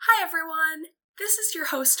Hi everyone! This is your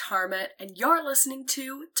host Harmit, and you're listening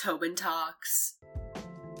to Tobin Talks.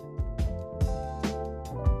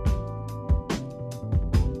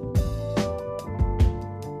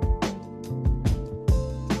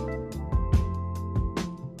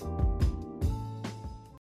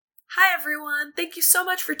 Hi everyone! Thank you so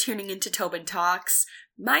much for tuning into Tobin Talks.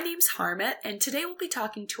 My name's Harmit, and today we'll be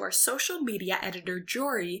talking to our social media editor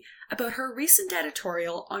Jory about her recent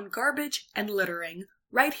editorial on garbage and littering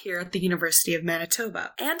right here at the University of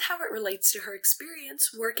Manitoba, and how it relates to her experience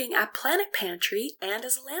working at Planet Pantry and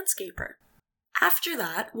as a landscaper. After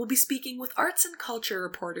that, we'll be speaking with arts and culture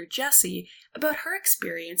reporter Jessie about her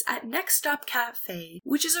experience at Next Stop Cafe,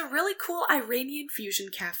 which is a really cool Iranian fusion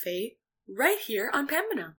cafe right here on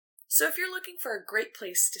Pembina. So if you're looking for a great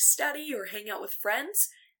place to study or hang out with friends,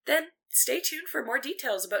 then stay tuned for more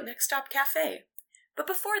details about Next Stop Cafe. But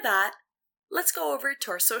before that, let's go over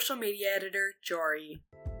to our social media editor, Jory.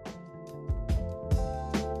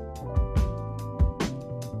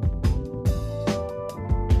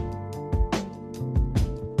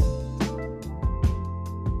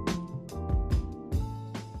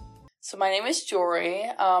 So my name is Jory,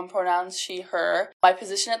 pronouns she, her. My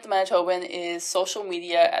position at the Manitoban is social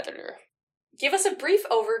media editor. Give us a brief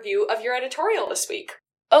overview of your editorial this week.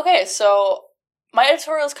 Okay, so my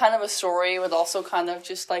editorial is kind of a story with also kind of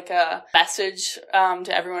just like a message to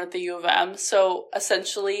everyone at the U of M. So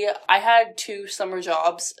essentially, I had 2 summer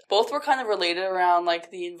jobs. Both were kind of related around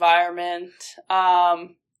like the environment,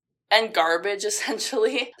 and garbage,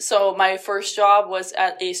 essentially. So my first job was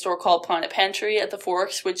at a store called Planet Pantry at the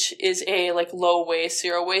Forks, which is a like low waste,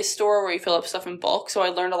 zero waste store where you fill up stuff in bulk. So I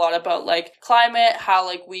learned a lot about like climate, how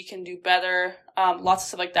like we can do better, lots of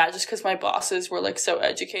stuff like that, just because my bosses were like so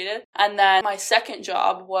educated. And then my second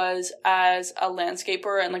job was as a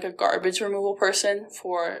landscaper and like a garbage removal person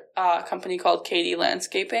for a company called Katie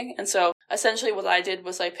Landscaping. And so essentially what I did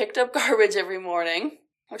was I picked up garbage every morning,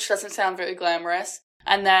 which doesn't sound very glamorous.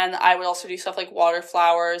 And then I would also do stuff like water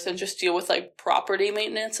flowers and just deal with like property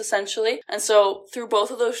maintenance essentially. And so through both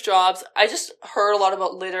of those jobs, I just heard a lot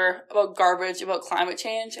about litter, about garbage, about climate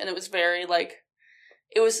change. And it was very like,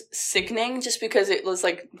 it was sickening just because it was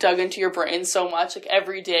like dug into your brain so much. Like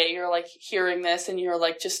every day you're like hearing this and you're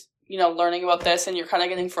like just, learning about this and you're kind of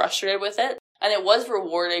getting frustrated with it. And it was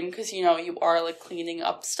rewarding because, you are like cleaning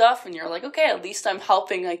up stuff and you're like, okay, at least I'm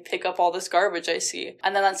helping like pick up all this garbage I see.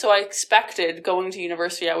 And then so I expected going to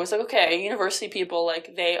university, I was like, okay, university people,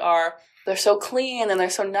 like they're so clean and they're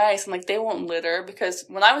so nice and like they won't litter. Because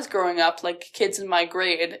when I was growing up, like kids in my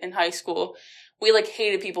grade in high school, we like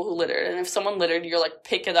hated people who littered. And if someone littered, you're like,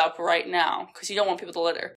 pick it up right now because you don't want people to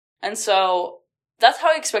litter. And so that's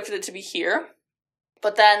how I expected it to be here.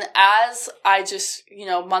 But then as I just,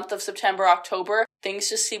 month of September, October, things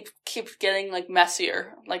just keep getting like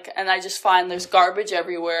messier. And I just find there's garbage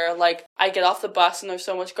everywhere. Like I get off the bus and there's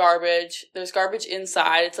so much garbage. There's garbage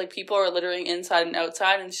inside. It's like people are littering inside and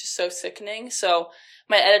outside and it's just so sickening. So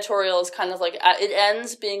my editorial is kind of like, it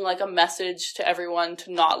ends being like a message to everyone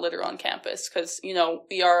to not litter on campus. Cause,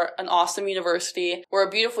 we are an awesome university. We're a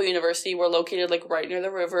beautiful university. We're located like right near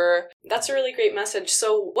the river. That's a really great message.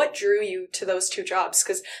 So what drew you to those 2 jobs?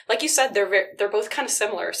 Cause like you said, they're both kind of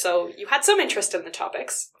similar. So you had some interest in the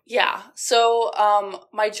topics. Yeah. So,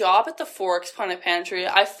 my job at the Forks Planet Pantry,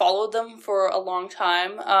 I followed them for a long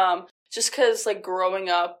time. Just cause like growing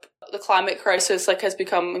up, the climate crisis like has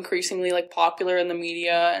become increasingly like popular in the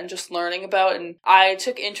media and just learning about. And I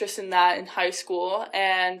took interest in that in high school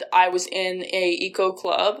and I was in a eco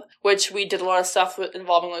club, which we did a lot of stuff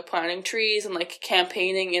involving like planting trees and like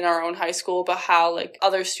campaigning in our own high school about how like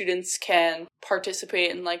other students can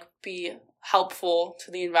participate and like be helpful to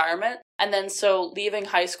the environment. And then so leaving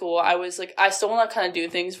high school, I was like, I still want to kind of do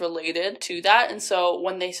things related to that. And so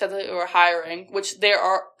when they said that they were hiring, which they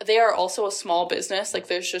are also a small business, like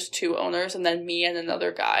there's just 2 owners and then me and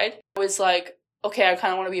another guide, I was like, okay, I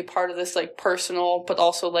kind of want to be a part of this like personal, but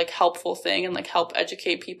also like helpful thing and like help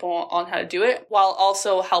educate people on how to do it while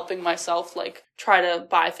also helping myself like try to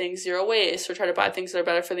buy things zero waste or try to buy things that are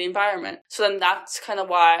better for the environment. So then that's kind of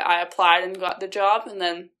why I applied and got the job. And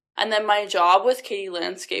then my job with Katie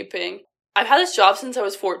Landscaping, I've had this job since I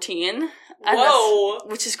was 14. Whoa!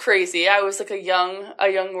 Which is crazy. I was like a young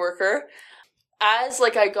worker. As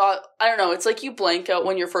like I don't know, it's like you blank out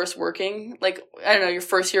when you're first working. Like, I don't know, your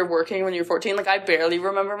first year of working when you're 14. Like I barely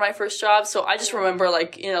remember my first job. So I just remember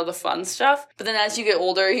like, the fun stuff. But then as you get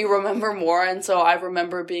older, you remember more. And so I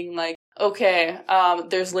remember being like, okay,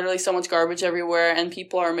 there's literally so much garbage everywhere and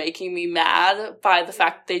people are making me mad by the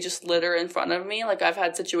fact they just litter in front of me. Like I've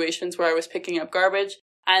had situations where I was picking up garbage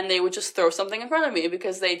and they would just throw something in front of me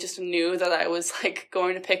because they just knew that I was like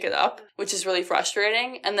going to pick it up, which is really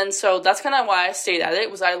frustrating. And then so that's kind of why I stayed at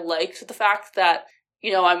it, was I liked the fact that,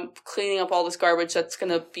 you know, I'm cleaning up all this garbage that's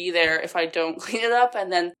going to be there if I don't clean it up.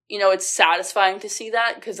 And then, you know, it's satisfying to see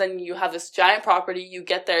that, because then you have this giant property, you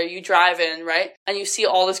get there, you drive in, right? And you see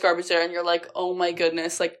all this garbage there and you're like, oh my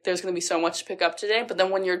goodness, like there's going to be so much to pick up today. But then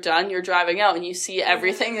when you're done, you're driving out and you see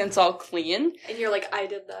everything and it's all clean. And you're like, I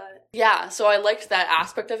did that. Yeah. So I liked that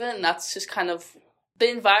aspect of it. And that's just kind of the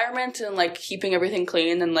environment, and like keeping everything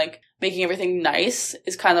clean and like making everything nice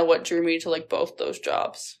is kind of what drew me to like both those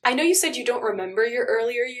jobs. I know you said you don't remember your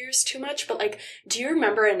earlier years too much, but like, do you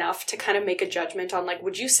remember enough to kind of make a judgment on, like,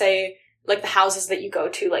 would you say like the houses that you go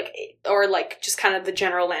to, like, or like just kind of the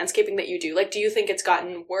general landscaping that you do, like, do you think it's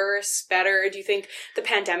gotten worse, better? Do you think the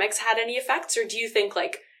pandemic's had any effects, or do you think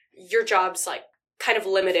like your job's like kind of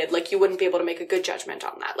limited, like you wouldn't be able to make a good judgment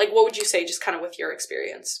on that? Like, what would you say just kind of with your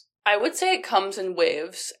experience? I would say it comes in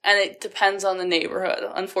waves, and it depends on the neighborhood,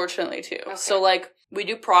 unfortunately, too. Okay. So, like, we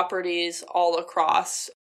do properties all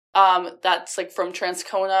across. That's, like, from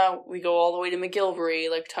Transcona, we go all the way to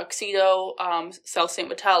McGilvery, like, Tuxedo, South St.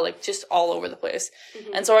 Vital, like, just all over the place.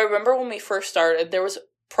 Mm-hmm. And so I remember when we first started, there was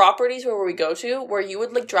properties where we go to where you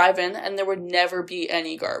would, like, drive in, and there would never be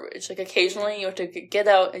any garbage. Like, occasionally you have to get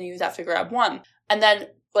out, and you'd have to grab one. And then,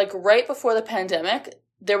 like, right before the pandemic,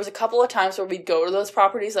 there was a couple of times where we'd go to those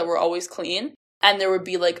properties that were always clean, and there would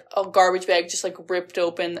be like a garbage bag just like ripped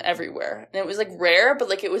open everywhere. And it was like rare, but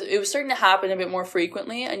like it was starting to happen a bit more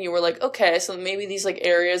frequently, and you were like, okay, so maybe these like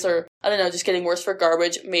areas are, I don't know, just getting worse for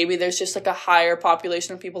garbage. Maybe there's just like a higher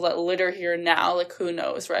population of people that litter here now, like who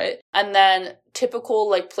knows, right? And then typical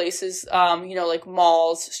like places, you know, like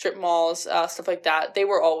malls, strip malls, stuff like that, they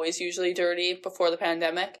were always usually dirty before the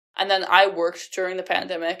pandemic. And then I worked during the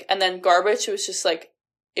pandemic, and then garbage was just like,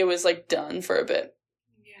 it was, like, done for a bit.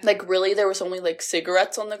 Yeah. Like, really, there was only, like,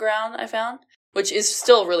 cigarettes on the ground, I found, which is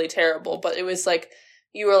still really terrible, but it was, like,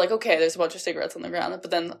 you were like, okay, there's a bunch of cigarettes on the ground, but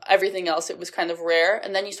then everything else, it was kind of rare,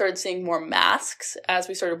 and then you started seeing more masks as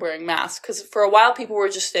we started wearing masks, because for a while, people were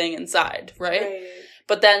just staying inside, right?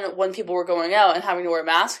 But then when people were going out and having to wear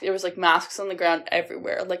masks, it was, like, masks on the ground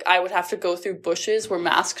everywhere. Like, I would have to go through bushes where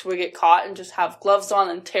masks would get caught and just have gloves on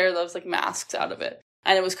and tear those, like, masks out of it.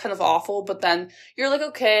 And it was kind of awful, but then you're like,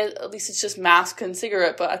 okay, at least it's just mask and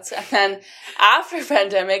cigarette butts. And then after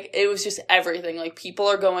pandemic, it was just everything. Like, people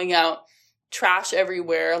are going out, trash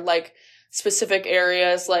everywhere, like, specific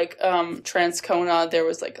areas, like, Transcona, there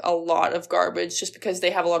was, like, a lot of garbage just because they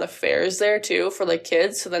have a lot of fairs there, too, for, like,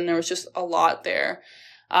 kids. So then there was just a lot there.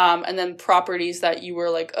 And then properties that you were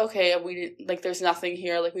like, okay, like, there's nothing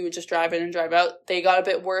here. Like, we would just drive in and drive out. They got a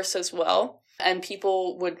bit worse as well. And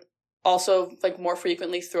people would also, like, more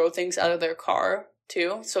frequently throw things out of their car,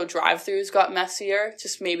 too. So drive-thrus got messier,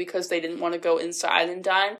 just maybe because they didn't want to go inside and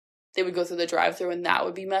dine. They would go through the drive-thru, and that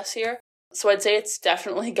would be messier. So I'd say it's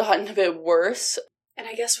definitely gotten a bit worse. And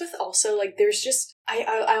I guess with also, like, there's just,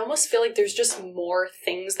 I almost feel like there's just more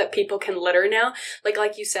things that people can litter now.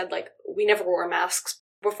 Like you said, like, we never wore masks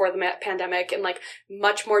before the pandemic, and, like,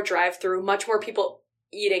 much more drive-thru, much more people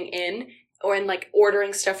eating in, or in, like,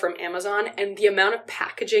 ordering stuff from Amazon, and the amount of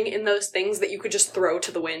packaging in those things that you could just throw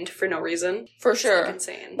to the wind for no reason. For sure. Like,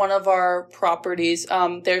 insane. One of our properties,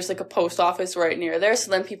 there's, like, a post office right near there, so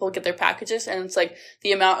then people get their packages, and it's, like,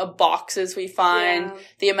 the amount of boxes we find,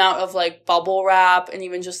 the amount of, like, bubble wrap, and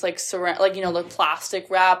even just, like, like, you know, the plastic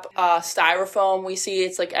wrap, styrofoam we see,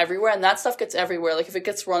 it's, like, everywhere, and that stuff gets everywhere. Like, if it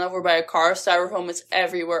gets run over by a car, styrofoam is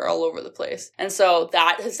everywhere all over the place. And so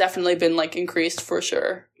that has definitely been, like, increased for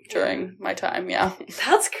sure during my time, yeah.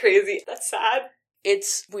 That's crazy. That's sad.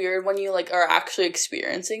 It's weird when you, like, are actually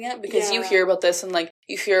experiencing it, because you hear about this, and, like,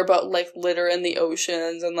 you hear about, like, litter in the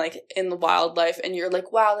oceans and, like, in the wildlife, and you're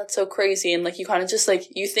like, wow, that's so crazy, and, like, you kind of just, like,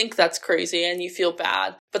 you think that's crazy, and you feel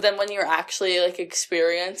bad. But then when you're actually, like,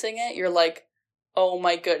 experiencing it, you're like, oh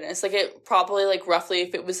my goodness. Like, it probably, like, roughly,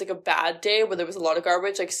 if it was, like, a bad day where there was a lot of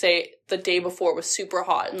garbage, like, say, the day before was super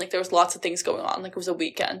hot, and, like, there was lots of things going on, like, it was a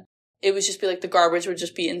weekend. It would just be, like, the garbage would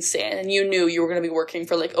just be insane. And you knew you were going to be working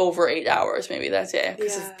for, like, over 8 hours maybe that day.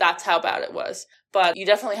 Because that's how bad it was. But you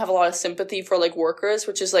definitely have a lot of sympathy for, like, workers,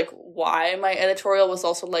 which is, like, why my editorial was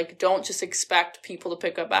also, like, don't just expect people to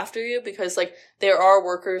pick up after you. Because, like, there are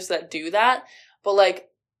workers that do that. But, like,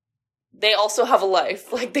 they also have a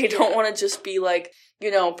life. Like, they don't want to just be, like, you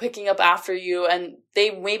know, picking up after you. And they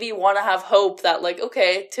maybe want to have hope that, like,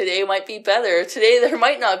 okay, today might be better. Today there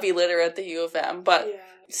might not be litter at the U of M. But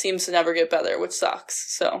seems to never get better, which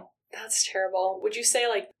sucks. So that's terrible. Would you say,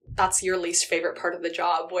 like, that's your least favorite part of the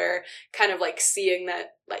job, where kind of, like, seeing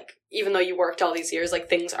that, like, even though you worked all these years, like,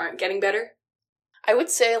 things aren't getting better? I would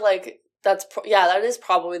say, like, that is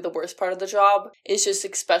probably the worst part of the job, is just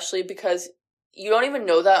especially because you don't even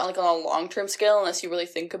know that, like, on a long-term scale unless you really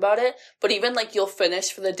think about it. But even, like, you'll finish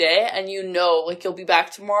for the day and you know, like, you'll be back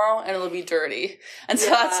tomorrow and it'll be dirty. And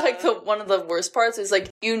so that's, like, one of the worst parts is, like,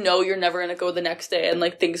 you know you're never gonna go the next day and,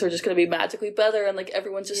 like, things are just gonna be magically better and, like,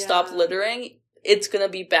 everyone just stopped littering. It's gonna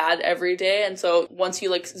be bad every day. And so once you,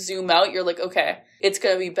 like, zoom out, you're like, okay, it's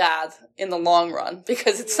gonna be bad in the long run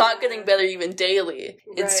because it's not getting better even daily.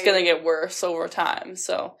 It's gonna get worse over time.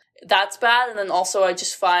 So that's bad. And then also I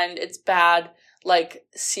just find it's bad, like,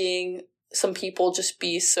 seeing some people just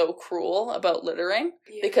be so cruel about littering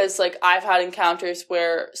because, like, I've had encounters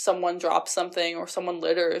where someone drops something or someone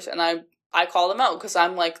litters and I call them out because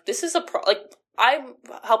I'm like, this is I'm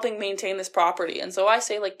helping maintain this property. And so I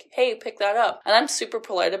say, like, hey, pick that up. And I'm super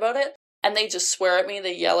polite about it. And they just swear at me.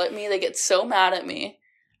 They yell at me. They get so mad at me.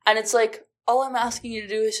 And it's like, all I'm asking you to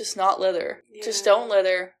do is just not litter. Just don't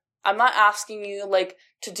litter. I'm not asking you, like,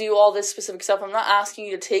 to do all this specific stuff. I'm not asking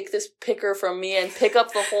you to take this picker from me and pick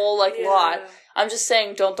up the whole, like, lot. I'm just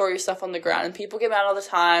saying don't throw your stuff on the ground. And people get mad all the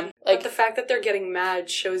time. Like, but the fact that they're getting mad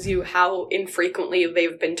shows you how infrequently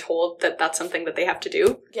they've been told that that's something that they have to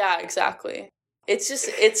do. Yeah, exactly.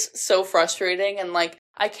 It's so frustrating. And, like,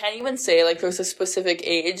 I can't even say, like, there's a specific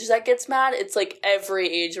age that gets mad. It's, like, every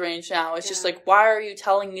age range now. It's just, like, why are you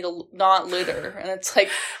telling me to not litter? And it's, like,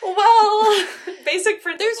 well, basic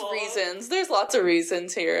principle. There's reasons. There's lots of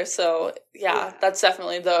reasons here. So, that's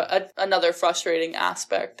definitely another frustrating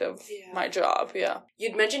aspect of my job,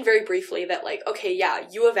 You'd mentioned very briefly that, like, okay,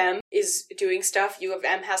 U of M is doing stuff. U of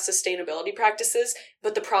M has sustainability practices,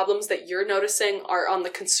 but the problems that you're noticing are on the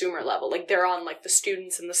consumer level. Like, they're on, like, the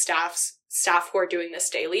students and the staff who are doing this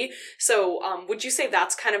daily. So would you say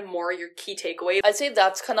that's kind of more your key takeaway? I'd say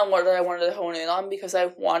that's kind of what I wanted to hone in on because I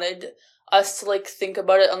wanted us to, like, think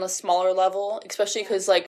about it on a smaller level, especially because,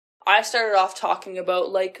 like, I started off talking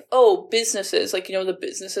about, like, oh, businesses, like, you know, the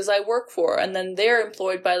businesses I work for, and then they're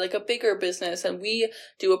employed by, like, a bigger business, and we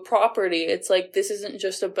do a property. It's like, this isn't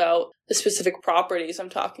just about the specific properties I'm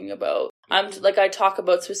talking about. I talk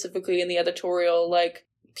about specifically in the editorial, like,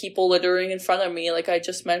 people littering in front of me, like I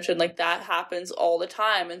just mentioned, like, that happens all the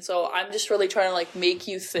time. And so I'm just really trying to, like, make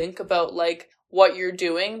you think about, like, what you're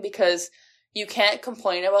doing because you can't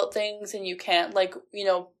complain about things and you can't, like, you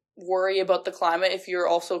know, worry about the climate if you're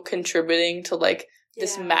also contributing to, like,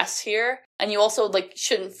 this mess here. And you also, like,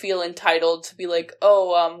 shouldn't feel entitled to be like,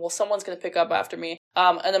 oh, well, someone's gonna pick up after me.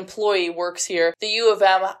 An employee works here. The U of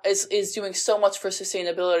M is doing so much for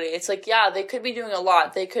sustainability. It's like, they could be doing a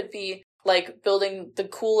lot. They could be, like, building the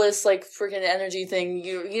coolest, like, freaking energy thing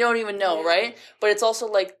you don't even know, right? But it's also,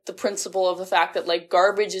 like, the principle of the fact that, like,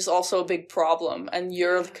 garbage is also a big problem and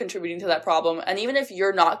you're contributing to that problem. And even if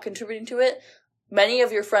you're not contributing to it, many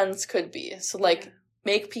of your friends could be. So, like,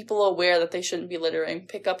 make people aware that they shouldn't be littering.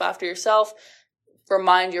 Pick up after yourself.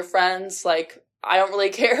 Remind your friends, like, I don't really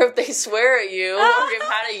care if they swear at you or get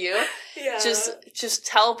mad at you. Just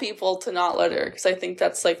tell people to not litter because I think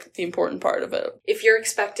that's, like, the important part of it. If you're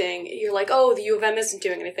like, oh, the U of M isn't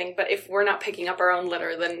doing anything, but if we're not picking up our own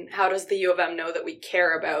litter, then how does the U of M know that we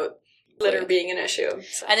care about litter being an issue?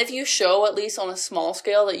 So. And if you show, at least on a small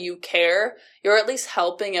scale, that you care, you're at least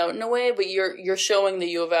helping out in a way, but you're showing the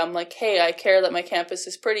U of M, like, hey, I care that my campus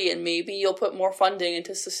is pretty, and maybe you'll put more funding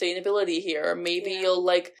into sustainability here, or maybe you'll,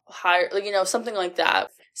 like, hire, like, you know, something like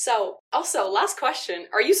that. So, also, last question,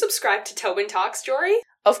 are you subscribed to Tobin Talks, Jory?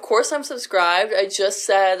 Of course I'm subscribed. I just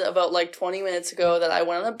said about, like, 20 minutes ago that I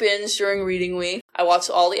went on a binge during reading week. I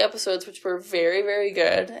watched all the episodes, which were very, very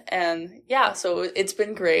good. And so it's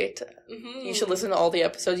been great. Mm-hmm. You should listen to all the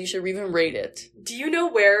episodes. You should even rate it. Do you know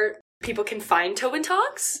where people can find Tobin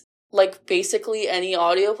Talks? Like, basically any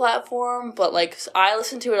audio platform, but, like, I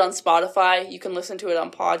listen to it on Spotify. You can listen to it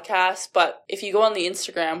on podcasts. But if you go on the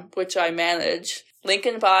Instagram, which I manage, link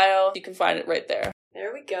in bio, you can find it right there.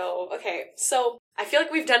 There we go. Okay, so I feel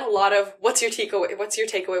like we've done a lot of what's your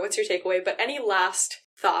takeaway, but any last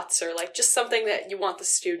thoughts or, like, just something that you want the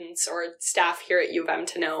students or staff here at U of M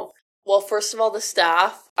to know? Well, first of all, the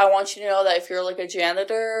staff, I want you to know that if you're, like, a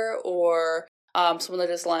janitor or someone that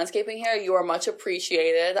does landscaping here, you are much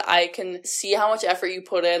appreciated. I can see how much effort you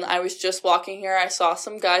put in. I was just walking here. I saw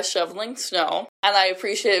some guys shoveling snow, and I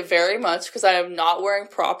appreciate it very much because I am not wearing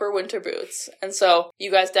proper winter boots. And so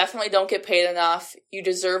you guys definitely don't get paid enough. You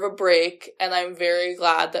deserve a break, and I'm very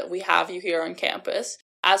glad that we have you here on campus.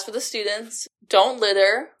 As for the students, don't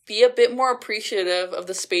litter. Be a bit more appreciative of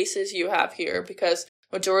the spaces you have here because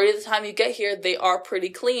majority of the time you get here, they are pretty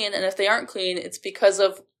clean, and if they aren't clean, it's because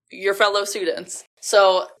of your fellow students.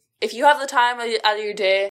 So if you have the time out of your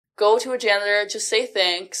day, go to a janitor, just say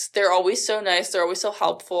thanks. They're always so nice. They're always so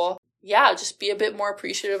helpful. Yeah, just be a bit more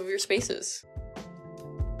appreciative of your spaces.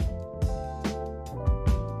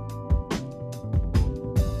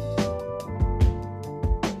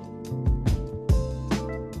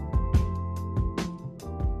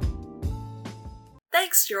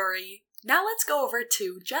 Thanks, Jory. Now let's go over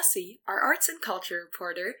to Jessie, our arts and culture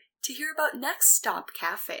reporter, to hear about Next Stop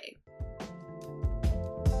Cafe.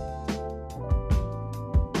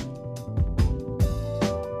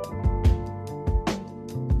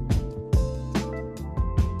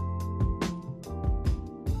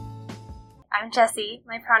 I'm Jessie.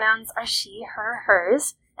 My pronouns are she, her,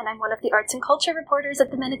 hers, and I'm one of the arts and culture reporters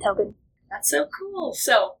at the Manitoban. That's so cool.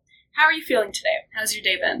 So, how are you feeling today? How's your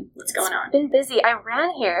day been? What's going on? It's been busy. I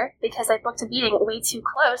ran here because I booked a meeting way too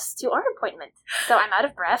close to our appointment. So I'm out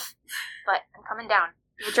of breath, but I'm coming down.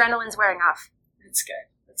 The adrenaline's wearing off. That's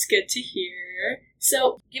good. That's good to hear.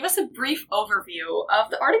 So, give us a brief overview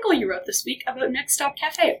of the article you wrote this week about Next Stop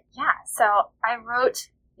Cafe. Yeah, so I wrote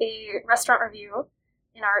a restaurant review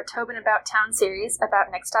in our Tobin About Town series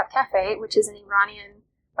about Next Stop Cafe, which is an Iranian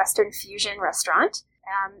Western fusion restaurant.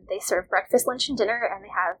 They serve breakfast, lunch, and dinner, and they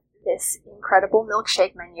have this incredible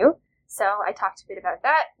milkshake menu. So I talked a bit about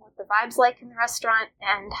that, what the vibe's like in the restaurant,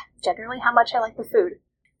 and generally how much I like the food.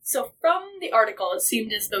 So from the article, it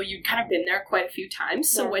seemed as though you'd kind of been there quite a few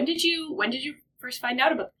times. So when did you first find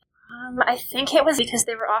out about it? I think it was because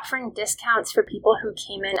they were offering discounts for people who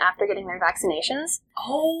came in after getting their vaccinations.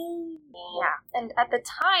 Oh. Yeah. And at the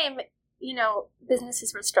time,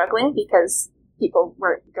 businesses were struggling because people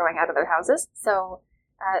were going out of their houses. So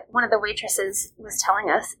one of the waitresses was telling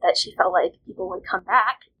us that she felt like people would come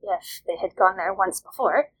back if they had gone there once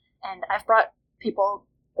before. And I've brought people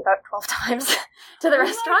about 12 times to the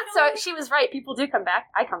restaurant. So she was right. People do come back.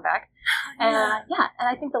 I come back. And and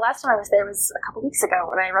I think the last time I was there was a couple weeks ago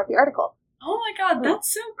when I wrote the article. Oh my god,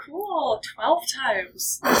 that's so cool. 12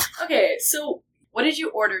 times. Okay, so what did you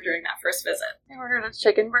order during that first visit? I ordered a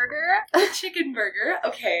chicken burger. A chicken burger,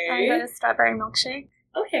 okay. I got a strawberry milkshake.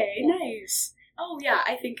 Okay, nice. Oh yeah,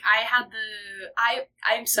 I think I had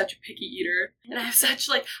I'm such a picky eater, and I have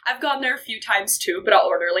I've gone there a few times too, but I'll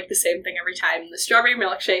order the same thing every time. The strawberry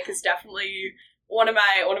milkshake is definitely one of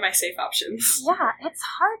my safe options. Yeah, it's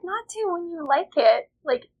hard not to when you like it.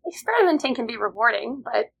 Experimenting can be rewarding,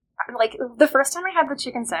 but the first time I had the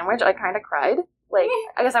chicken sandwich, I kind of cried.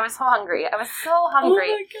 Because I was so hungry. I was so hungry.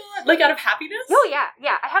 Oh my god. Out of happiness? Oh,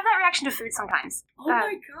 yeah. I have that reaction to food sometimes. Oh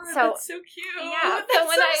my god, that's so cute. Yeah.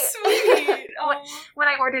 That's so sweet. When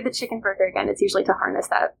I order the chicken burger again, it's usually to harness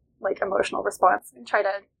that, emotional response and try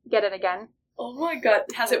to get it again. Oh my god.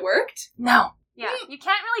 Has it worked? No. Yeah. You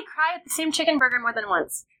can't really cry at the same chicken burger more than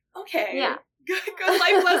once. Okay. Yeah. Good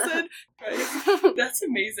life lesson. Right. That's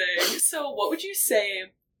amazing. So what would you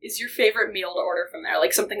say is your favorite meal to order from there?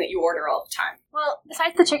 Something that you order all the time? Well,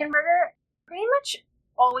 besides the chicken burger, pretty much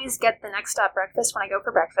always get the Next Stop breakfast when I go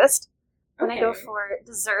for breakfast. When I go for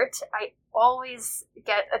dessert, I always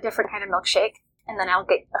get a different kind of milkshake, and then I'll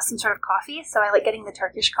get some sort of coffee. So I like getting the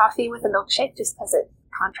Turkish coffee with a milkshake just because it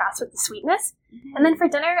contrasts with the sweetness. Mm-hmm. And then for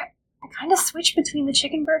dinner, I kind of switch between the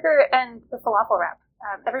chicken burger and the falafel wrap.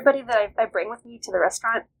 Everybody that I bring with me to the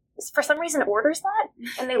restaurant for some reason orders that,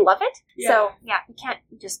 and they love it. Yeah. So, you can't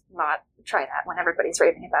just not try that when everybody's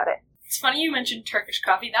raving about it. It's funny you mentioned Turkish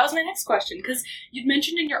coffee. That was my next question, because you'd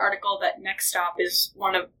mentioned in your article that Next Stop is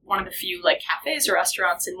one of the few cafes or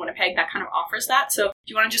restaurants in Winnipeg that kind of offers that. So do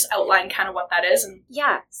you want to just outline kind of what that is?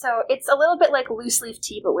 Yeah, so it's a little bit like loose leaf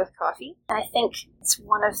tea, but with coffee. And I think it's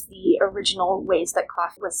one of the original ways that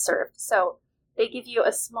coffee was served. So they give you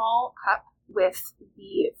a small cup with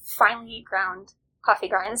the finely ground coffee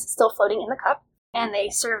grinds still floating in the cup, and they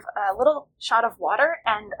serve a little shot of water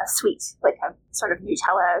and a sweet, a sort of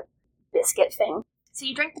Nutella biscuit thing. So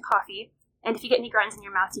you drink the coffee, and if you get any grinds in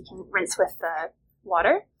your mouth, you can rinse with the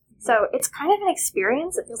water. So it's kind of an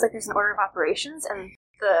experience. It feels like there's an order of operations, and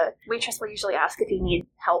the waitress will usually ask if you need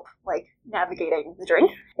help, navigating the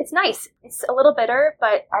drink. It's nice. It's a little bitter,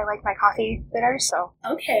 but I like my coffee bitter, so.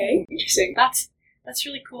 Okay, interesting. That's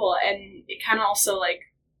really cool, and it kind of also, I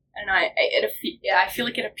don't know, I feel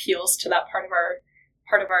like it appeals to that part of our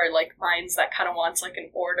minds that kind of wants an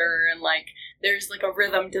order, and there's a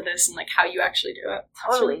rhythm to this, and how you actually do it.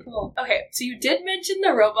 Totally. Really cool. Okay, so you did mention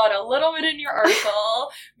the robot a little bit in your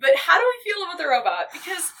article, but how do we feel about the robot?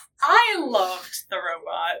 Because I loved the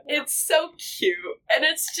robot. It's so cute, and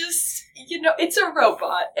it's just, it's a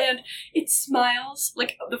robot, and it smiles.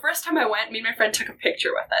 The first time I went, me and my friend took a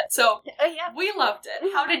picture with it, so we loved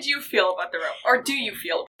it. How did you feel about the robot, or do you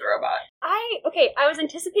feel about the robot? I I was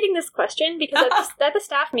anticipating this question because at the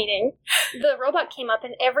staff meeting, the robot came up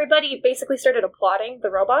and everybody basically started applauding the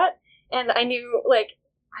robot. And I knew, like,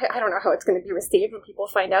 I don't know how it's going to be received when people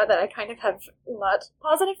find out that I kind of have not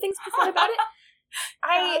positive things to say about it.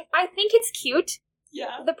 I think it's cute.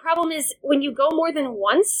 Yeah. The problem is when you go more than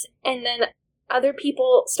once and then other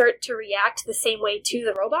people start to react the same way to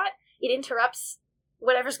the robot, it interrupts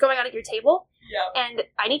whatever's going on at your table. Yeah. And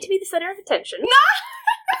I need to be the center of attention.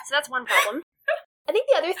 So that's one problem. I think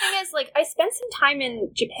the other thing is, like, I spent some time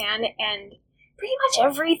in Japan and pretty much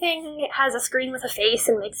everything has a screen with a face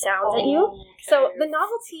and makes sounds at you. Okay. So the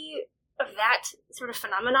novelty of that sort of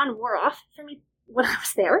phenomenon wore off for me when I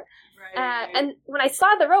was there. Right. And when I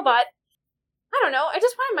saw the robot, I don't know, I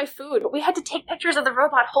just wanted my food, but we had to take pictures of the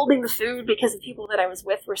robot holding the food because the people that I was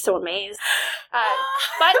with were so amazed.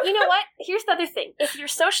 But you know what? Here's the other thing. If you're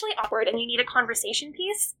socially awkward and you need a conversation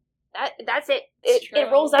piece, that's it. It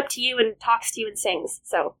rolls up to you and talks to you and sings.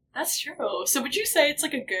 So that's true. So would you say it's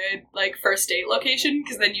like a good like first date location?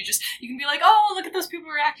 Because then you can be like, oh, look at those people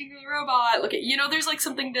reacting to the robot. Look at there's like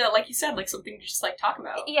something to, like you said, like something to just like talk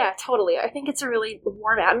about. Yeah, totally. I think it's a really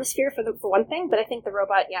warm atmosphere for one thing. But I think the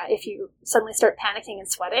robot, if you suddenly start panicking and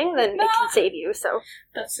sweating, then it can save you. So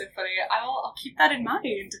that's so funny. I'll keep that in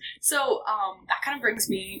mind. So that kind of brings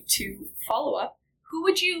me to follow up. Who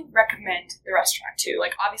would you recommend the restaurant to?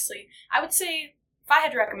 Like, obviously, I would say if I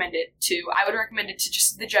had to recommend it to, I would recommend it to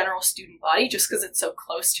just the general student body, just because it's so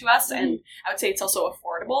close to us, and I would say it's also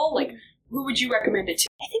affordable. Like, who would you recommend it to?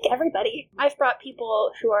 I think everybody. I've brought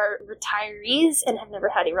people who are retirees and have never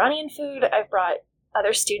had Iranian food. I've brought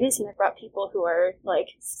other students, and I've brought people who are,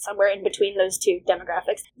 like, somewhere in between those two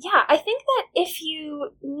demographics. Yeah, I think that if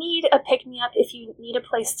you need a pick-me-up, if you need a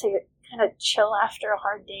place to kind of chill after a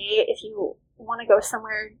hard day, if you want to go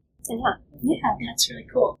somewhere, then yeah, that's really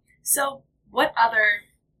cool. So what other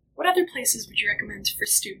places would you recommend for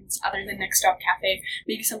students other than Next Stop Cafe?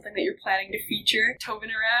 Maybe something that you're planning to feature?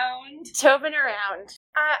 Tobin around.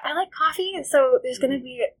 I like coffee, so there's going to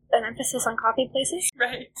be an emphasis on coffee places.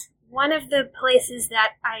 Right. One of the places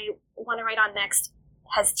that I want to write on next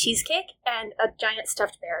has cheesecake and a giant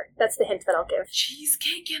stuffed bear. That's the hint that I'll give.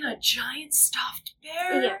 Cheesecake and a giant stuffed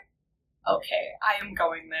bear? Yeah. Okay, I am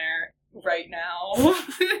going there right now.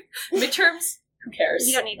 Midterms? Who cares?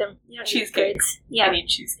 You don't need them. You don't cheesecake. Need grades. Yeah. I need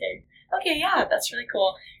cheesecake. Okay, yeah, that's really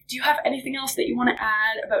cool. Do you have anything else that you want to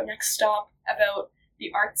add about Next Stop, about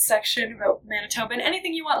the arts section, about Manitoba, and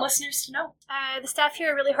anything you want listeners to know? The staff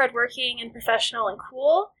here are really hardworking and professional and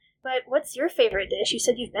cool. But what's your favorite dish? You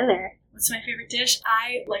said you've been there. What's my favorite dish?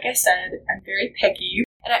 Like I said, I'm very picky.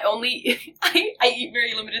 And I only, I eat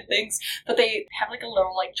very limited things, but they have like a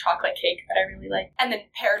little like chocolate cake that I really like. And then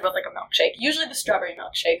paired with like a milkshake. Usually the strawberry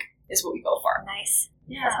milkshake is what we go for. Nice.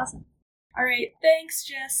 Yeah. That's awesome. All right. Thanks,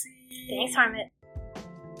 Jessie. Thanks, Harmit.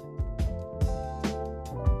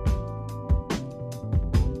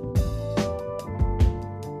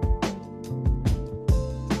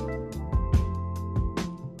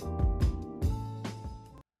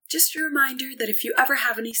 Just a reminder that if you ever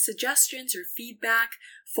have any suggestions or feedback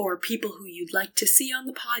for people who you'd like to see on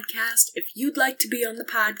the podcast, if you'd like to be on the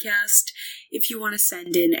podcast, if you want to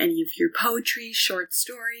send in any of your poetry, short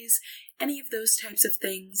stories, any of those types of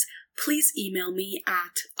things, please email me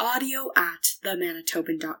at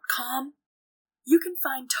audio@themanitoban.com. You can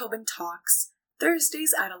find Tobin Talks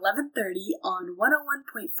Thursdays at 11:30 on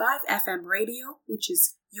 101.5 FM radio, which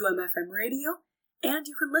is UMFM radio, and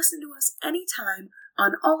you can listen to us anytime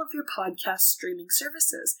on all of your podcast streaming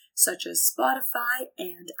services, such as Spotify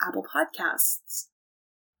and Apple Podcasts.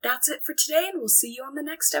 That's it for today, and we'll see you on the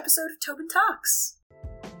next episode of Tobin Talks.